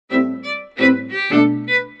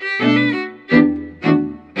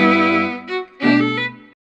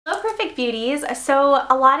beauties. So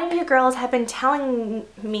a lot of you girls have been telling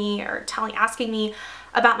me or asking me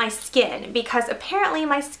about my skin, because apparently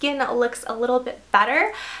my skin looks a little bit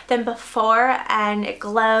better than before and it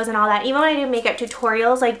glows and all that. Even when I do makeup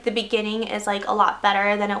tutorials, like the beginning is like a lot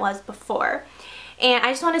better than it was before. And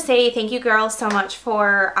I just want to say thank you girls so much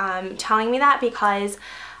for telling me that, because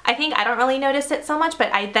I think I don't really notice it so much,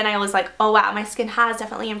 but then I was like, oh wow, my skin has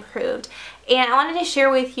definitely improved. And I wanted to share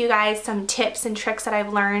with you guys some tips and tricks that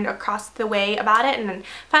I've learned across the way about it, and then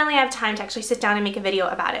finally I have time to actually sit down and make a video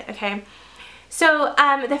about it, okay? So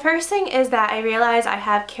the first thing is that I realized I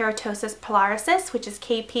have keratosis pilaris, which is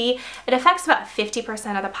KP. It affects about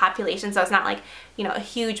 50% of the population, so it's not like, you know, a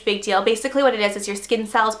huge big deal. Basically what it is your skin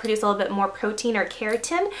cells produce a little bit more protein or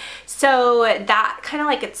keratin, so that kind of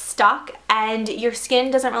like gets stuck and your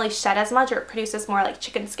skin doesn't really shed as much, or it produces more like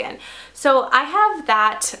chicken skin. So I have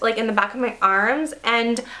that like in the back of my arms,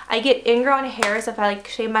 and I get ingrown hairs if I like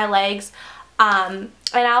shave my legs.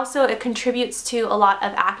 And also it contributes to a lot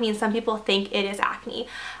of acne, and some people think it is acne.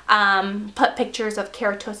 Put pictures of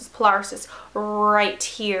keratosis pilaris right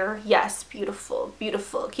here. Yes, beautiful,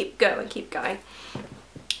 beautiful. Keep going, keep going.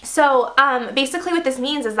 So basically what this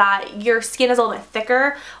means is that your skin is a little bit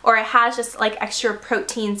thicker, or it has just like extra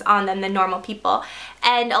proteins on them than normal people.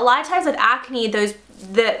 And a lot of times with acne,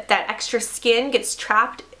 that extra skin gets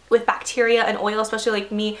trapped with bacteria and oil, especially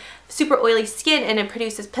like me, super oily skin, and it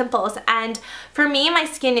produces pimples. And for me, my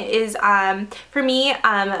skin is,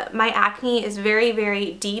 my acne is very,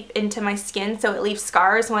 very deep into my skin, so it leaves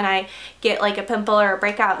scars when I get like a pimple or a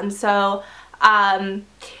breakout. And so I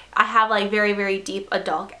have like very, very deep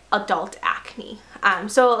adult acne.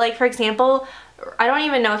 So like for example, I don't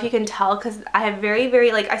even know if you can tell because I have very,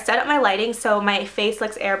 very, like I set up my lighting so my face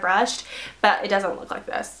looks airbrushed, but it doesn't look like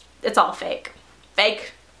this. It's all fake.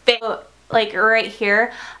 Fake. Like right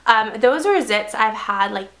here, those are zits I've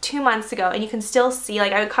had like 2 months ago, and you can still see,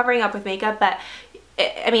 like I'm covering up with makeup, but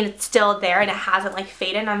I mean it's still there and it hasn't like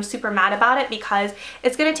faded, and I'm super mad about it because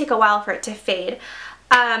it's gonna take a while for it to fade.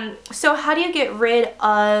 So how do you get rid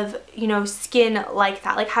of, you know, skin like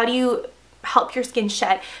that? Like how do you help your skin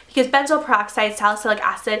shed? Because benzoyl peroxide, salicylic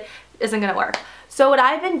acid isn't gonna work. So what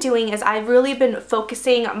I've been doing is I've really been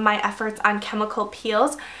focusing my efforts on chemical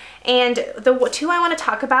peels. And the two I want to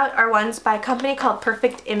talk about are ones by a company called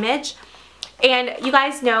Perfect Image. And you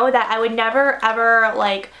guys know that I would never ever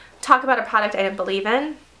like talk about a product I didn't believe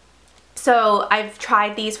in. So I've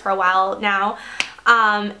tried these for a while now.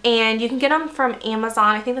 And you can get them from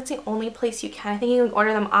Amazon. I think that's the only place you can. I think you can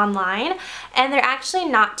order them online, and they're actually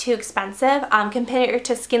not too expensive compared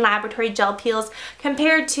to Skin Laboratory gel peels,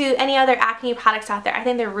 compared to any other acne products out there. I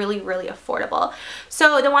think they're really, really affordable.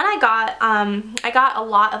 So the one I got a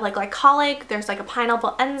lot of like glycolic, there's like a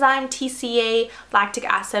pineapple enzyme, TCA, lactic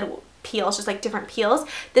acid peels, just like different peels.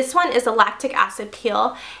 This one is a lactic acid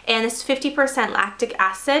peel, and it's 50% lactic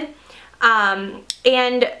acid.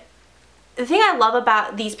 And the thing I love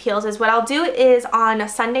about these peels is what I'll do is on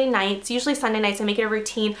Sunday nights, usually Sunday nights, I make it a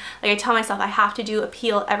routine. Like I tell myself I have to do a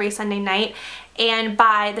peel every Sunday night, and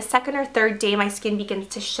by the second or third day my skin begins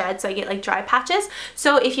to shed, so I get like dry patches.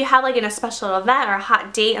 So if you have like a special event or a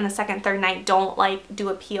hot date on the second, third night, don't like do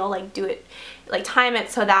a peel, like do it, like time it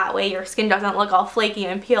so that way your skin doesn't look all flaky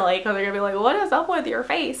and peely, because they're gonna be like, what is up with your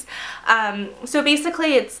face? So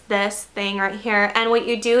basically it's this thing right here, and what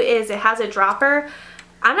you do is it has a dropper.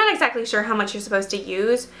 I'm not exactly sure how much you're supposed to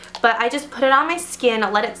use, but I just put it on my skin,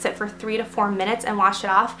 let it sit for 3 to 4 minutes and wash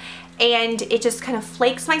it off, and it just kind of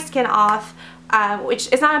flakes my skin off,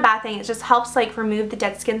 which is not a bad thing. It just helps like remove the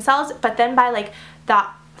dead skin cells. But then by like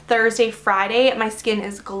that Thursday, Friday, my skin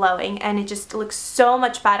is glowing and it just looks so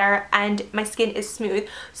much better, and my skin is smooth.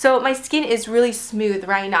 So my skin is really smooth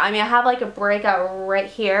right now. I mean, I have like a breakout right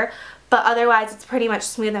here, but otherwise it's pretty much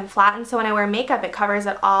smooth and flattened, so when I wear makeup it covers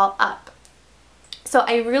it all up. So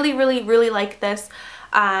I really, really, really like this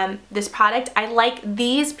this product. I like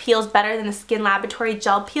these peels better than the Skin Laboratory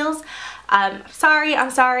gel peels. I'm sorry.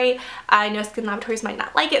 I know Skin Laboratories might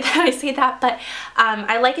not like it that I say that, but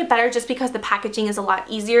I like it better just because the packaging is a lot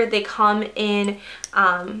easier. They come in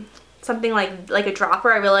something like a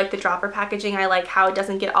dropper. I really like the dropper packaging. I like how it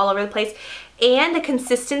doesn't get all over the place. And the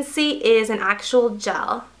consistency is an actual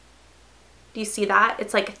gel. Do you see that?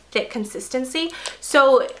 It's like a thick consistency.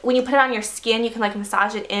 So when you put it on your skin, you can like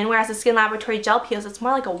massage it in, whereas the Skin Laboratory gel peels, it's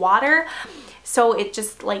more like a water. So it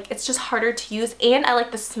just like, it's just harder to use. And I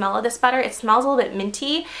like the smell of this better. It smells a little bit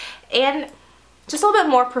minty and just a little bit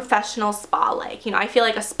more professional spa-like. You know, I feel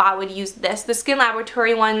like a spa would use this. The Skin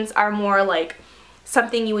Laboratory ones are more like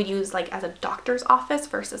something you would use like as a doctor's office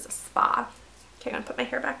versus a spa. Okay, I'm gonna put my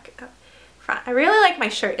hair back up front. I really like my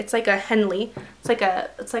shirt. It's like a Henley. It's like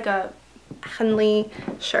a Henley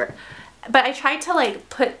shirt. But I tried to like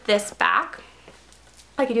put this back.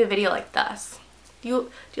 I could do a video like this. Do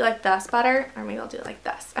you like this better? Or maybe I'll do it like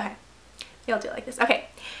this. Okay. Maybe I'll do it like this. Okay.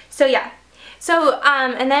 So yeah. So,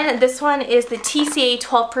 and then this one is the TCA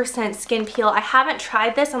 12% skin peel. I haven't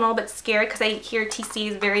tried this. I'm a little bit scared because I hear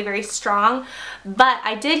TCA is very, very strong. But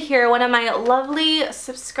I did hear one of my lovely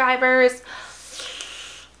subscribers,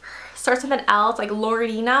 starts with an L, it's like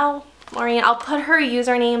Laureen, I'll put her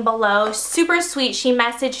username below. Super sweet. She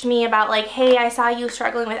messaged me about like, hey, I saw you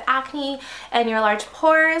struggling with acne and your large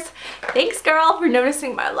pores. Thanks, girl, for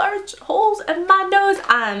noticing my large holes in my nose.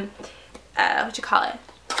 What you call it?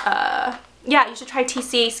 Yeah, you should try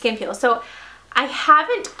TCA skin peel. So I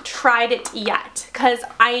haven't tried it yet because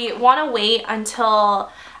I want to wait until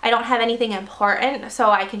I don't have anything important so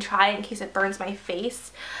I can try it in case it burns my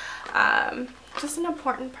face. Just an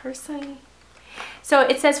important person. So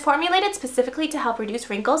it says formulated specifically to help reduce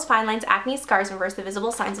wrinkles, fine lines, acne, scars, and reverse the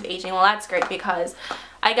visible signs of aging. Well, that's great because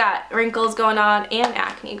I got wrinkles going on and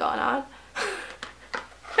acne going on.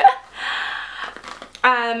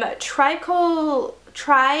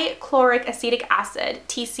 Trichloric acetic acid,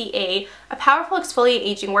 TCA, a powerful exfoliant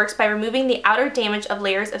agent, works by removing the outer damage of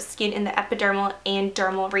layers of skin in the epidermal and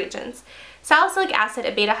dermal regions. Salicylic acid,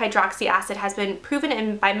 a beta hydroxy acid, has been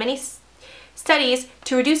proven by many studies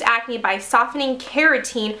to reduce acne by softening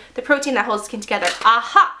keratin, the protein that holds skin together.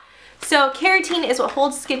 Aha! So keratin is what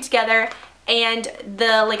holds skin together, and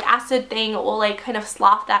the like acid thing will like kind of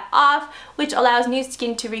slough that off, which allows new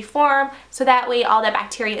skin to reform, so that way all that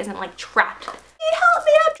bacteria isn't like trapped. Help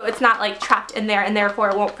me up! So it's not like trapped in there and therefore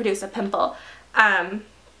it won't produce a pimple.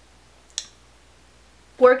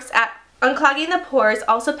 Works at unclogging the pores,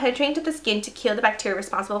 also penetrating to the skin to kill the bacteria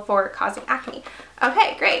responsible for causing acne.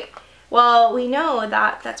 Okay, great. Well, we know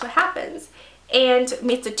that that's what happens. And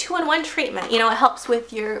it's a 2-in-1 treatment. You know, it helps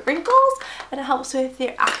with your wrinkles and it helps with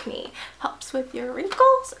your acne. Helps with your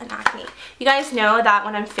wrinkles and acne. You guys know that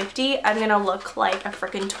when I'm 50, I'm gonna look like a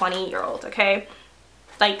freaking 20-year-old, okay?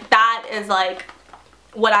 Like, that is like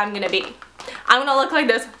what I'm gonna be. I'm gonna look like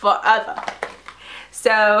this forever.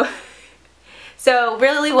 So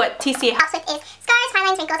really what TCA helps with is scars, fine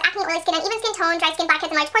lines, wrinkles, acne, oily skin, uneven skin tone, dry skin,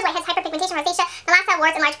 blackheads, enlarged pores, whiteheads, hyperpigmentation, rosacea, melasma,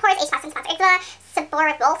 warts, enlarged pores, age spots, eczema,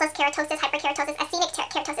 seborrheic ulcers, keratosis, hyperkeratosis, acinic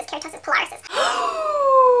keratosis, pilaris.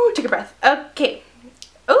 Take a breath. Okay.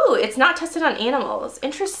 Oh, it's not tested on animals.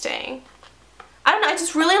 Interesting. I don't know, I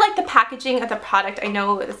just really like the packaging of the product. I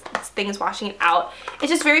know this thing is washing it out. It's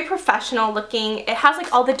just very professional looking. It has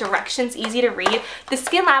like all the directions, easy to read. The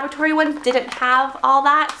Skin Laboratory ones didn't have all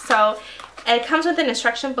that, so it comes with an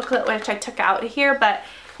instruction booklet which I took out here. But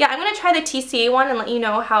yeah, I'm gonna try the TCA one and let you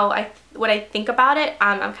know what I think about it.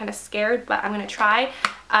 I'm kind of scared, but I'm gonna try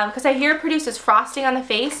because I hear it produces frosting on the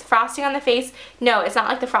face. Frosting on the face? No, it's not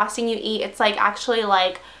like the frosting you eat. It's like actually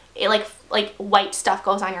like like white stuff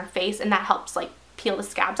goes on your face and that helps like peel the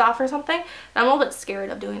scabs off or something. And I'm a little bit scared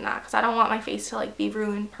of doing that because I don't want my face to like be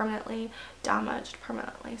ruined permanently, damaged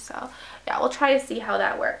permanently. So yeah, we'll try to see how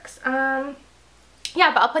that works.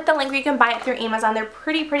 Yeah, but I'll put the link where you can buy it through Amazon. They're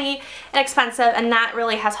pretty inexpensive, and that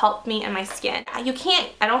really has helped me in my skin. I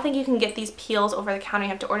don't think you can get these peels over the counter. You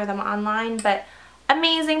have to order them online, but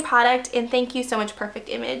amazing product, and thank you so much Perfect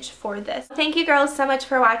Image for this. Thank you girls so much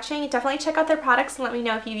for watching. Definitely check out their products and let me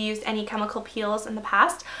know if you've used any chemical peels in the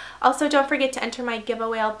past. Also, don't forget to enter my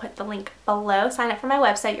giveaway. I'll put the link below. Sign up for my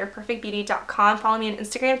website, yourperfectbeauty.com. Follow me on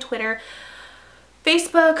Instagram, Twitter,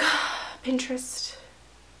 Facebook, Pinterest.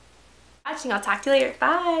 I'll talk to you later.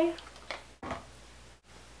 Bye!